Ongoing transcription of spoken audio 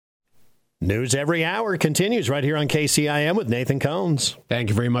News every hour continues right here on KCIM with Nathan Cones. Thank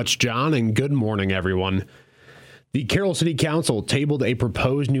you very much, John, and good morning, everyone. The Carroll City Council tabled a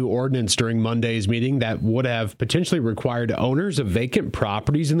proposed new ordinance during Monday's meeting that would have potentially required owners of vacant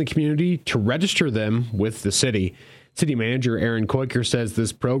properties in the community to register them with the city. City Manager Aaron Koiker says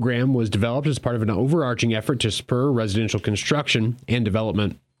this program was developed as part of an overarching effort to spur residential construction and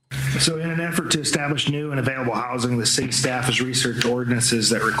development. So in an effort to establish new and available housing, the city staff has researched ordinances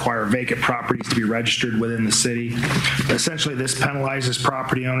that require vacant properties to be registered within the city. Essentially, this penalizes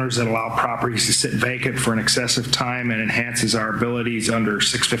property owners that allow properties to sit vacant for an excessive time and enhances our abilities under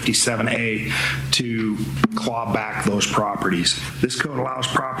 657A to claw back those properties. This code allows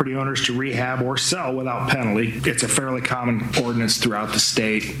property owners to rehab or sell without penalty. It's a fairly common ordinance throughout the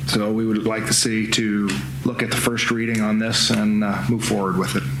state, so we would like the city to look at the first reading on this and move forward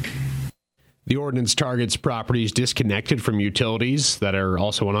with it. The ordinance targets properties disconnected from utilities that are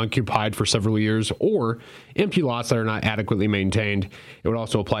also unoccupied for several years or empty lots that are not adequately maintained. It would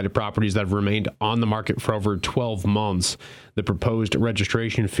also apply to properties that have remained on the market for over 12 months. The proposed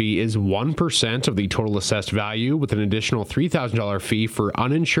registration fee is 1% of the total assessed value, with an additional $3,000 fee for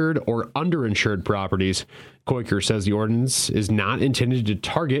uninsured or underinsured properties. Koiker says the ordinance is not intended to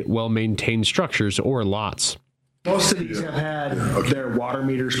target well-maintained structures or lots. Most cities have had their water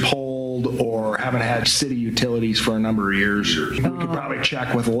meters pulled or haven't had city utilities for a number of years. We could probably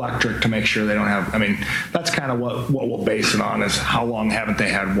check with electric to make sure they don't have, that's kind of what we'll base it on, is how long haven't they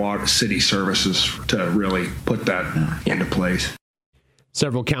had water city services to really put that into place.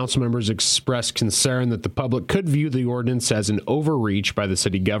 Several council members expressed concern that the public could view the ordinance as an overreach by the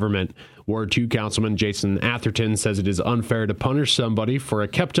city government. Ward 2 Councilman Jason Atherton says it is unfair to punish somebody for a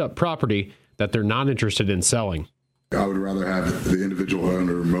kept-up property that they're not interested in selling. I would rather have the individual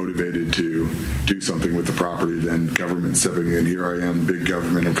owner motivated to do something with the property than government stepping in. Here I am, big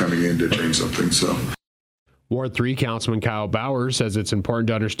government, I'm coming in to change something. So, Ward 3 Councilman Kyle Bauer says it's important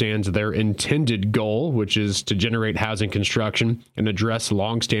to understand their intended goal, which is to generate housing construction and address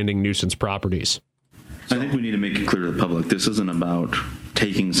long-standing nuisance properties. I think we need to make it clear to the public, this isn't about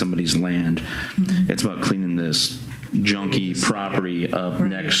taking somebody's land. Mm-hmm. It's about cleaning this junky property up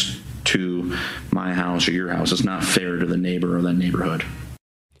next to my house or your house. It's not fair to the neighbor or that neighborhood.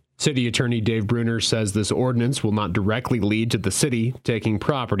 City Attorney Dave Bruner says this ordinance will not directly lead to the city taking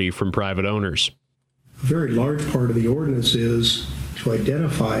property from private owners. A very large part of the ordinance is to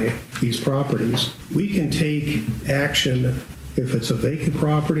identify these properties. We can take action if it's a vacant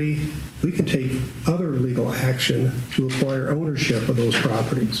property. We can take other legal action to acquire ownership of those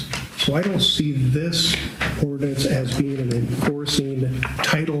properties. So I don't see this ordinance as being an enforcing,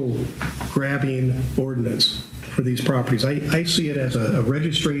 title-grabbing ordinance for these properties. I see it as a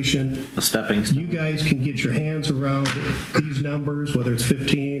registration. A stepping stone. You guys can get your hands around these numbers, whether it's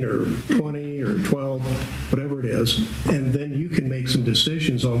 15 or 20 or 12, whatever it is, and then you can make some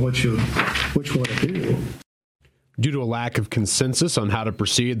decisions on what you want to do. Due to a lack of consensus on how to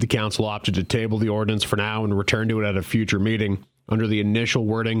proceed, the council opted to table the ordinance for now and return to it at a future meeting. Under the initial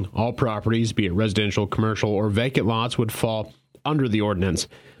wording, all properties, be it residential, commercial, or vacant lots, would fall under the ordinance.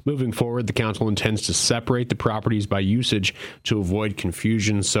 Moving forward, the council intends to separate the properties by usage to avoid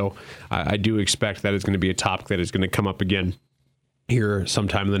confusion. So I do expect that is going to be a topic that is going to come up again here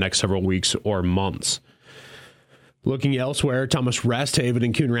sometime in the next several weeks or months. Looking elsewhere, Thomas Resthaven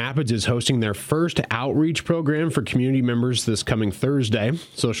in Coon Rapids is hosting their first outreach program for community members this coming Thursday.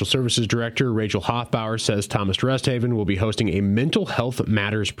 Social Services Director Rachel Hoffbauer says Thomas Resthaven will be hosting a Mental Health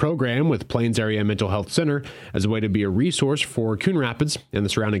Matters program with Plains Area Mental Health Center as a way to be a resource for Coon Rapids and the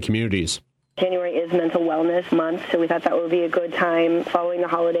surrounding communities. January is Mental Wellness Month, so we thought that would be a good time following the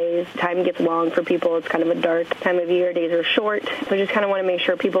holidays. Time gets long for people. It's kind of a dark time of year. Days are short. So just kind of want to make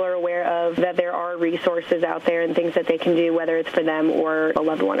sure people are aware of that there are resources out there and things that they can do, whether it's for them or a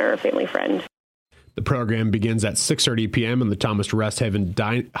loved one or a family friend. The program begins at 6:30 p.m. in the Thomas Resthaven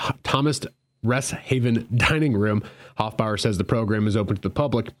Dining Room. Hoffbauer says the program is open to the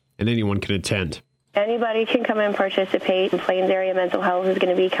public and anyone can attend. Anybody can come and participate. Plains Area Mental Health is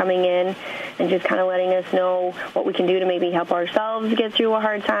going to be coming in and just kind of letting us know what we can do to maybe help ourselves get through a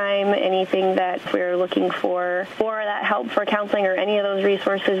hard time, anything that we're looking for that help for counseling or any of those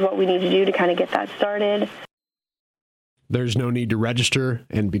resources, what we need to do to kind of get that started. There's no need to register,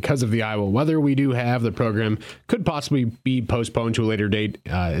 and because of the Iowa weather we do have, the program could possibly be postponed to a later date,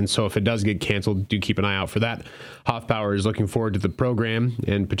 and so if it does get canceled, do keep an eye out for that. Hoffbauer is looking forward to the program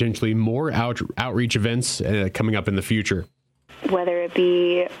and potentially more outreach events coming up in the future. Whether it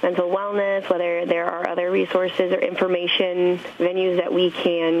be mental wellness, whether there are other resources or information venues that we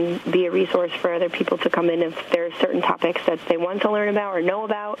can be a resource for other people to come in if there are certain topics that they want to learn about or know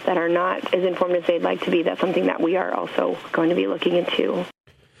about that are not as informed as they'd like to be. That's something that we are also going to be looking into.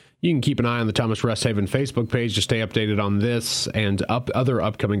 You can keep an eye on the Thomas Resthaven Facebook page to stay updated on this and other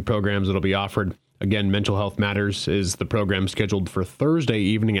upcoming programs that will be offered. Again, Mental Health Matters is the program scheduled for Thursday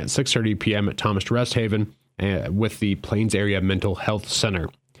evening at 6:30 p.m. at Thomas Resthaven with the Plains Area Mental Health Center.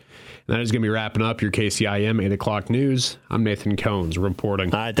 And that is going to be wrapping up your KCIM 8 o'clock news. I'm Nathan Cones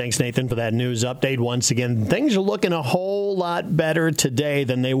reporting. All right, thanks, Nathan, for that news update. Once again, things are looking a whole lot better today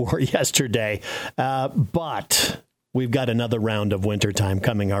than they were yesterday. But we've got another round of wintertime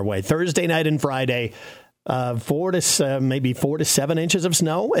coming our way. Thursday night and Friday, 4 to 7 inches of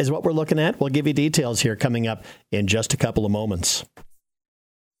snow is what we're looking at. We'll give you details here coming up in just a couple of moments.